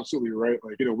Evan's absolutely right.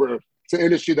 Like, it's an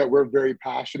industry that we're very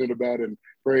passionate about and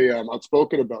very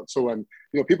outspoken about. So when,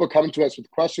 people come to us with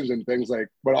questions and things, like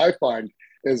what I find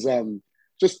is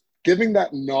just giving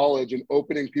that knowledge and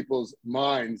opening people's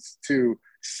minds to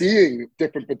seeing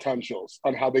different potentials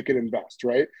on how they can invest,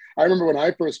 right? I remember when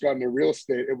I first got into real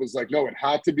estate, it was like, no, it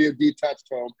had to be a detached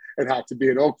home. It had to be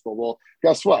in Oakville. Well,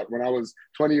 guess what? When I was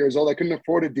 20 years old, I couldn't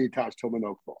afford a detached home in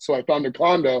Oakville. So I found a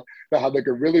condo that had like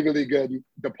a really, really good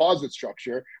deposit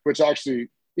structure, which actually,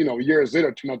 years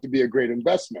later turned out to be a great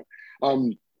investment.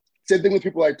 Same thing with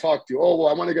people I talk to. Oh, well,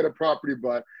 I want to get a property,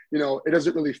 but, it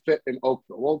doesn't really fit in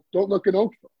Oakville. Well, don't look in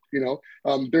Oakville.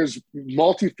 There's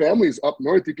multi-families up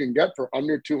north you can get for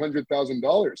under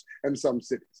 $200,000 in some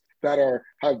cities that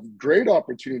have great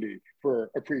opportunity for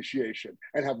appreciation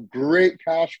and have great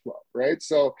cash flow, right?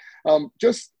 So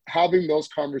just having those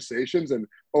conversations and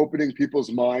opening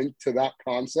people's mind to that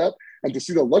concept and to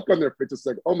see the look on their face, it's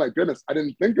like, oh my goodness, I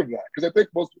didn't think of that. Because I think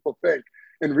most people think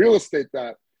in real estate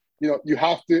that, you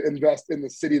have to invest in the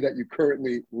city that you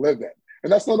currently live in.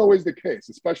 And that's not always the case,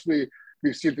 especially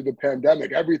we've seen through the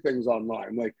pandemic, everything's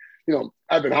online. Like,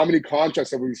 Evan, how many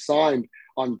contracts have we signed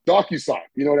on DocuSign?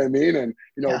 You know what I mean? And,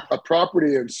 a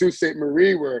property in Sault Ste.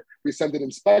 Marie where we send an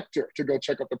inspector to go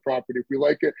check out the property. If we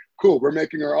like it, cool, we're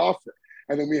making our offer.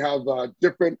 And then we have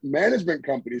different management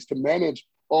companies to manage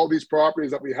all these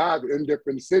properties that we have in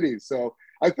different cities. So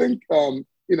I think,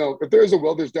 if there's a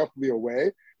will, there's definitely a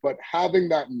way. But having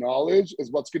that knowledge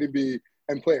is what's going to be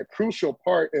and play a crucial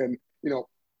part in,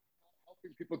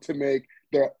 helping people to make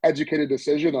their educated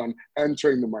decision on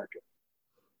entering the market.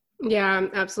 Yeah,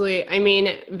 absolutely. I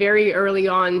mean, very early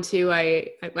on too,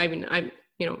 I'm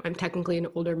technically an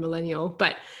older millennial,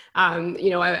 but,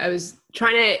 I was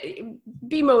trying to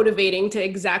be motivating to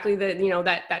exactly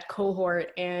that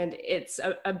cohort. And it's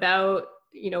about,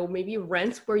 maybe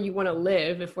rent where you want to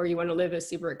live, if where you want to live is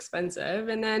super expensive.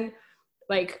 And then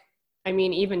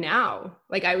even now,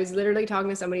 I was literally talking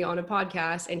to somebody on a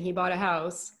podcast and he bought a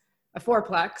house, a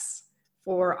fourplex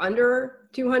for under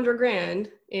 200 grand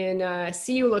in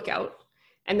CU Lookout.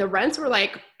 And the rents were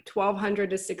like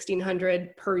 1,200 to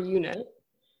 1,600 per unit.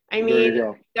 I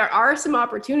mean, there are some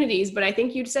opportunities, but I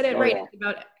think you said it right. Yeah. It's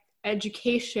about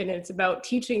education. It's about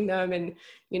teaching them and,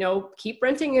 keep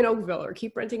renting in Oakville or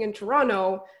keep renting in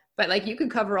Toronto, but you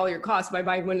could cover all your costs by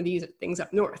buying one of these things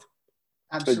up north.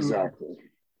 Absolutely. Exactly.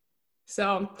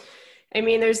 So, I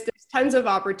mean, there's tons of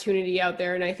opportunity out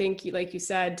there. And I think, like you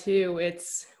said too,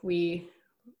 we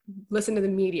listen to the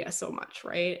media so much,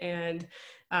 right? And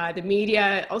the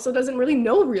media also doesn't really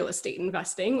know real estate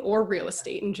investing or real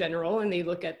estate in general. And they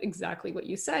look at exactly what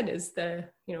you said is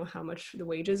how much the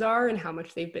wages are and how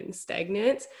much they've been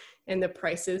stagnant and the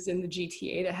prices in the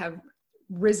GTA that have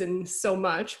risen so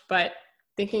much. But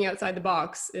thinking outside the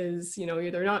box is,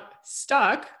 they're not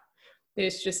stuck.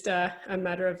 It's just a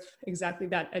matter of exactly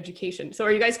that education. So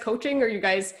are you guys coaching? Or are you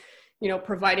guys,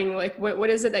 providing what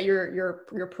is it that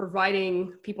you're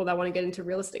providing people that want to get into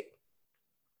real estate?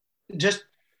 Just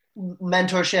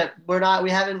mentorship.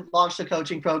 We haven't launched a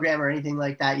coaching program or anything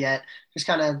like that yet. Just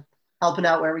kind of helping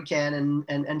out where we can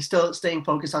and still staying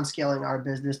focused on scaling our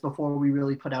business before we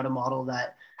really put out a model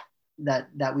that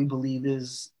we believe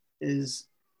is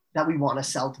that we want to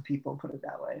sell to people, put it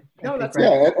that way. No, that's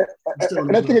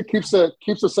and I think it keeps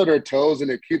us on our toes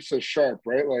and it keeps us sharp,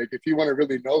 right? Like if you want to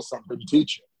really know something,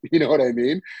 teach it. You know what I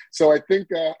mean? So I think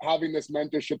having this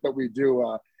mentorship that we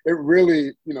do, it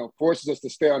really, forces us to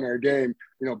stay on our game,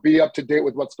 be up to date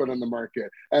with what's going on in the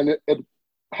market. And it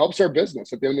helps our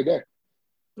business at the end of the day.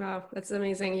 Wow, that's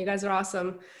amazing. You guys are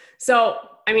awesome. So,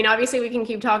 I mean, obviously we can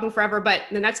keep talking forever, but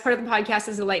the next part of the podcast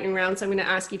is a lightning round. So I'm going to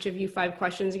ask each of you 5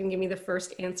 questions. You can give me the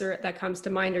first answer that comes to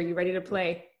mind. Are you ready to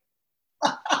play?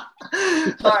 All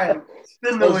right.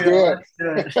 Spin the wheel. Let's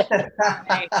do it.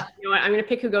 Okay. You know what? I'm going to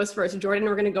pick who goes first. Jordan,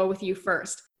 we're going to go with you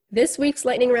first. This week's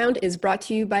lightning round is brought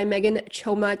to you by Megan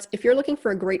Chomut. If you're looking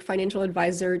for a great financial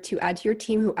advisor to add to your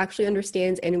team who actually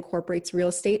understands and incorporates real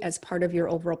estate as part of your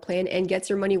overall plan and gets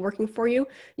your money working for you,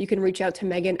 you can reach out to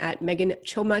Megan at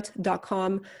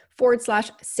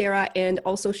meganchomut.com/Sarah. And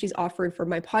also she's offered for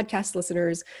my podcast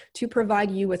listeners to provide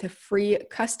you with a free,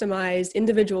 customized,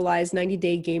 individualized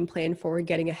 90-day game plan for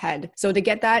getting ahead. So to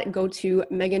get that, go to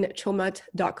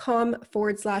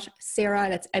meganchomut.com/Sarah.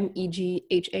 That's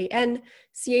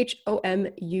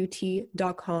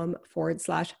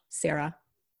MEGHANCHOMUT.com/Sarah.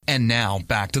 And now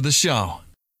back to the show.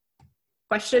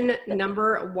 Question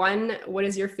number 1. What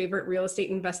is your favorite real estate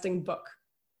investing book?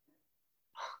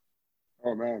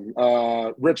 Oh man,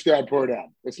 Rich Dad Poor Dad.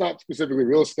 It's not specifically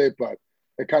real estate, but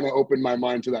it kind of opened my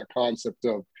mind to that concept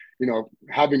of,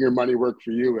 having your money work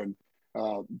for you and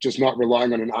just not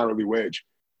relying on an hourly wage.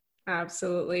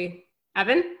 Absolutely.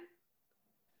 Evan?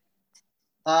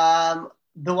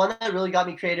 The one that really got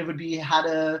me creative would be how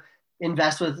to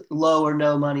invest with low or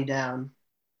no money down.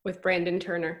 With Brandon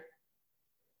Turner.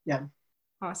 Yeah.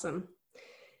 Awesome.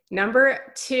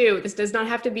 Number 2, this does not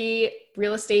have to be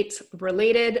real estate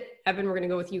related. Evan, we're going to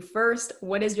go with you first.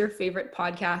 What is your favorite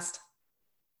podcast?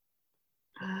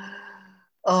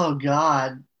 Oh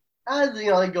God. I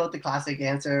go with the classic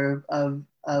answer of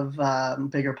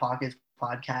Bigger Pockets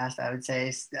podcast, I would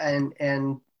say.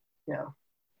 And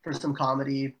for some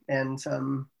comedy and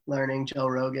some learning, Joe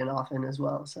Rogan often as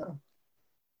well. So.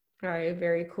 All right.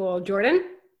 Very cool. Jordan?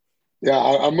 Yeah,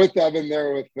 I'm with Evan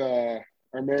there with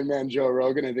our main man Joe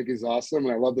Rogan. I think he's awesome,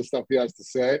 and I love the stuff he has to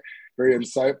say. Very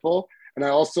insightful, and I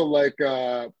also like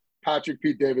Patrick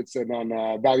Pete Davidson on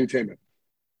Valuetainment.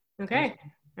 Okay.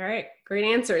 All right. Great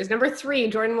answers. Number 3,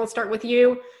 Jordan, we'll start with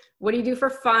you. What do you do for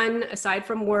fun aside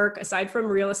from work, aside from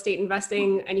real estate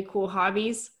investing? Any cool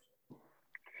hobbies?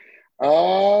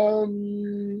 Yeah,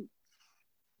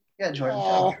 Jordan.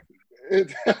 Uh,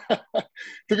 it,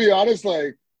 to be honest,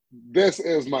 like this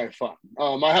is my fun.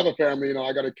 I have a family,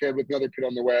 I got a kid with another kid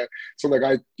on the way. So like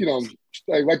I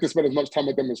like to spend as much time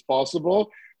with them as possible,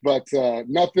 but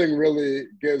nothing really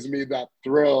gives me that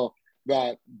thrill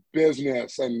that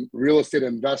business and real estate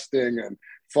investing and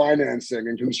financing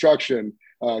and construction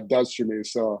does for me.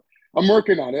 So I'm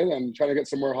working on it. I'm trying to get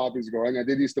some more hobbies going. I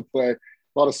did used to play a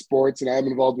lot of sports, and I am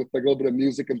involved with like a little bit of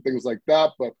music and things like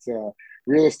that. But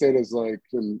real estate is like,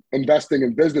 and investing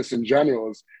in business in general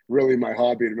is really my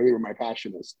hobby and really where my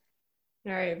passion is.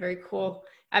 All right. Very cool.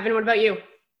 Evan, what about you?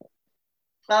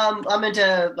 I'm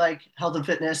into like health and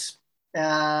fitness.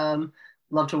 Love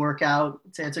to work out.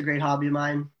 I'd say it's a great hobby of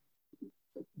mine.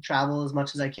 Travel as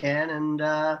much as I can, and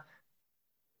yeah.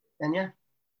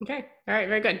 Okay. All right.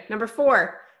 Very good. Number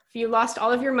 4, if you lost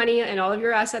all of your money and all of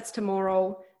your assets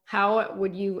tomorrow, how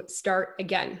would you start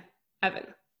again, Evan?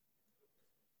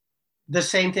 The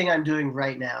same thing I'm doing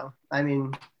right now. I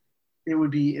mean, it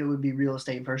would be real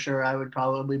estate for sure. I would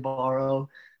probably borrow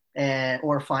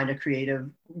or find a creative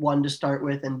one to start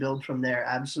with and build from there.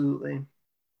 Absolutely.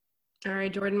 All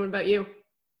right, Jordan, what about you?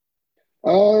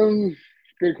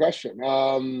 Good question.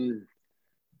 I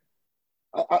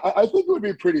think it would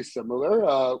be pretty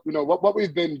similar. What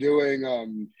we've been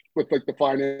doing with like the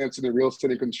finance and the real estate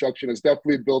and construction has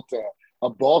definitely built a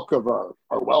bulk of our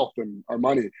wealth and our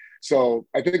money. So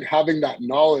I think having that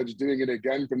knowledge, doing it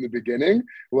again from the beginning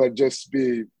would just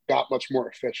be that much more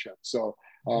efficient. So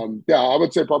yeah, I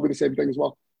would say probably the same thing as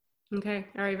well. Okay.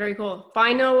 All right. Very cool.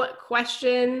 Final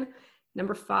question.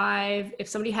 Number 5, if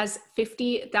somebody has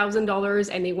 $50,000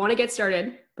 and they want to get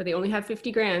started, but they only have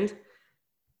 50 grand,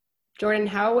 Jordan,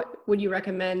 how would you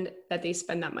recommend that they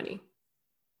spend that money?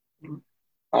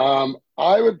 I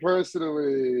would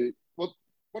personally, well,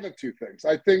 one of two things.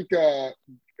 I think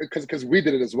because we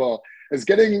did it as well, is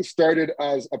getting started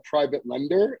as a private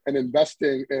lender and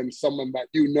investing in someone that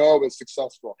is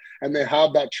successful and they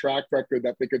have that track record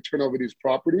that they could turn over these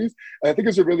properties. And I think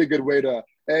it's a really good way to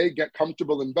A, get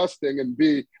comfortable investing, and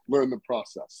B, learn the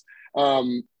process.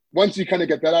 Once you kind of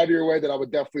get that out of your way, then I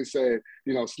would definitely say,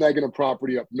 snagging a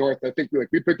property up north. I think we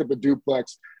picked up a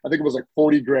duplex. I think it was like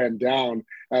 40 grand down,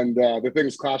 and the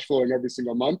thing's cash flowing every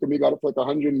single month, and we got it for like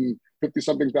 150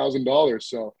 something $1,000.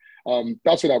 So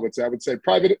that's what I would say. I would say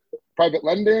private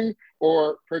lending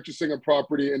or purchasing a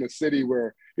property in a city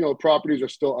where properties are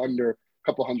still under a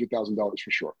couple $100,000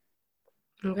 for sure.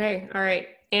 Okay. All right.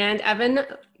 And Evan,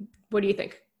 what do you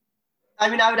think? I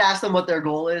mean, I would ask them what their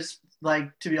goal is.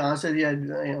 Like, to be honest with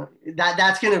you,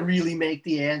 that's going to really make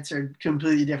the answer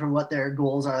completely different. What their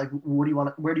goals are, like, where do you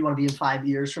want to be in 5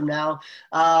 years from now?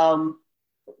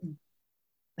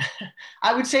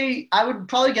 I would say I would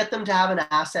probably get them to have an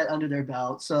asset under their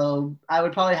belt. So I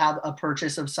would probably have a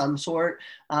purchase of some sort.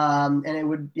 And it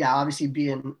would, obviously be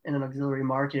in an auxiliary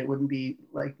market. It wouldn't be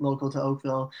like local to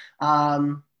Oakville.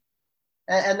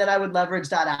 And then I would leverage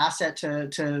that asset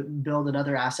to build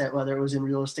another asset, whether it was in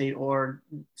real estate or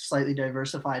slightly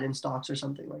diversified in stocks or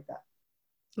something like that.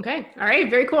 Okay. All right.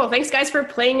 Very cool. Thanks, guys, for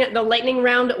playing the lightning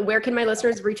round. Where can my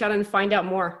listeners reach out and find out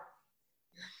more?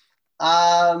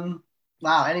 Wow,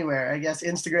 anywhere. I guess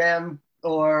Instagram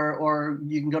or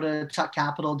you can go to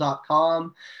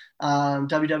tuckcapital.com,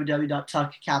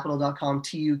 www.tuckcapital.com,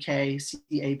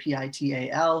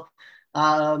 TUKCAPITAL.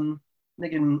 They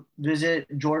can visit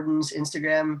Jordan's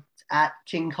Instagram at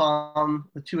KingCom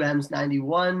with 2 M's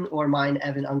 91, or mine,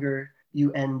 Evan Unger,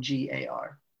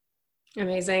 UNGAR.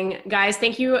 Amazing. Guys,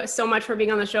 thank you so much for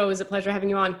being on the show. It was a pleasure having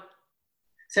you on.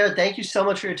 Sarah, thank you so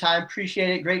much for your time.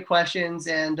 Appreciate it. Great questions.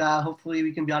 And hopefully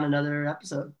we can be on another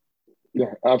episode.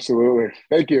 Yeah, absolutely.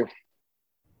 Thank you.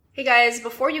 Hey guys,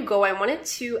 before you go, I wanted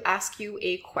to ask you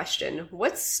a question.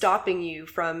 What's stopping you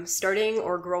from starting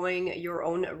or growing your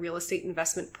own real estate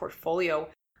investment portfolio?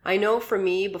 I know for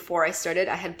me, before I started,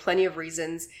 I had plenty of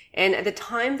reasons, and at the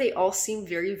time they all seemed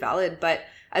very valid, but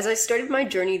as I started my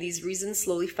journey, these reasons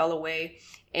slowly fell away,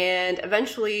 and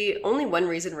eventually only one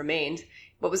reason remained.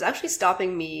 What was actually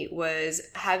stopping me was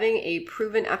having a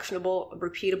proven, actionable,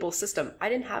 repeatable system. I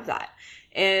didn't have that.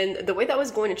 And the way that was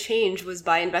going to change was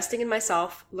by investing in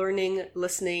myself, learning,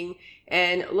 listening,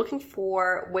 and looking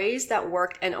for ways that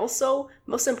worked, and also,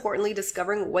 most importantly,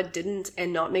 discovering what didn't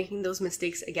and not making those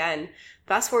mistakes again.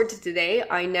 Fast forward to today,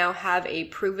 I now have a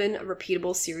proven,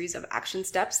 repeatable series of action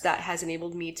steps that has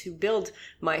enabled me to build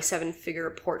my 7-figure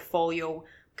portfolio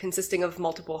consisting of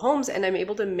multiple homes, and I'm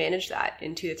able to manage that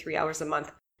in 2 to 3 hours a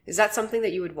month. Is that something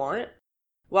that you would want?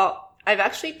 Well, I've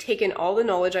actually taken all the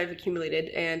knowledge I've accumulated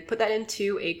and put that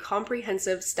into a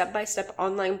comprehensive step-by-step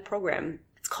online program.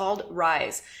 It's called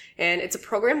Rise, and it's a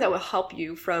program that will help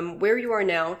you from where you are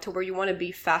now to where you want to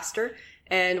be faster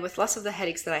and with less of the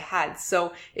headaches that I had.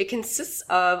 So it consists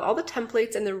of all the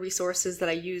templates and the resources that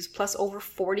I use, plus over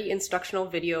 40 instructional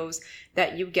videos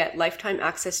that you get lifetime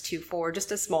access to for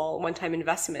just a small one-time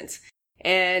investment.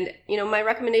 And, my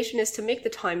recommendation is to make the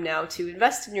time now to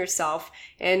invest in yourself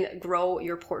and grow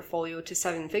your portfolio to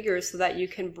 7 figures so that you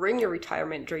can bring your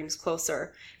retirement dreams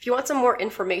closer. If you want some more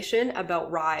information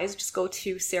about Rise, just go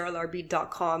to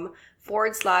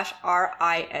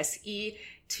sarahlarby.com/RISE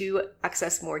to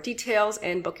access more details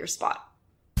and book your spot.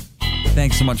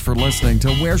 Thanks so much for listening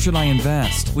to Where Should I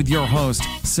Invest with your host,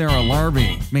 Sarah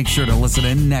Larby. Make sure to listen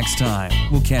in next time.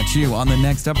 We'll catch you on the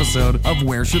next episode of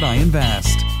Where Should I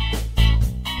Invest?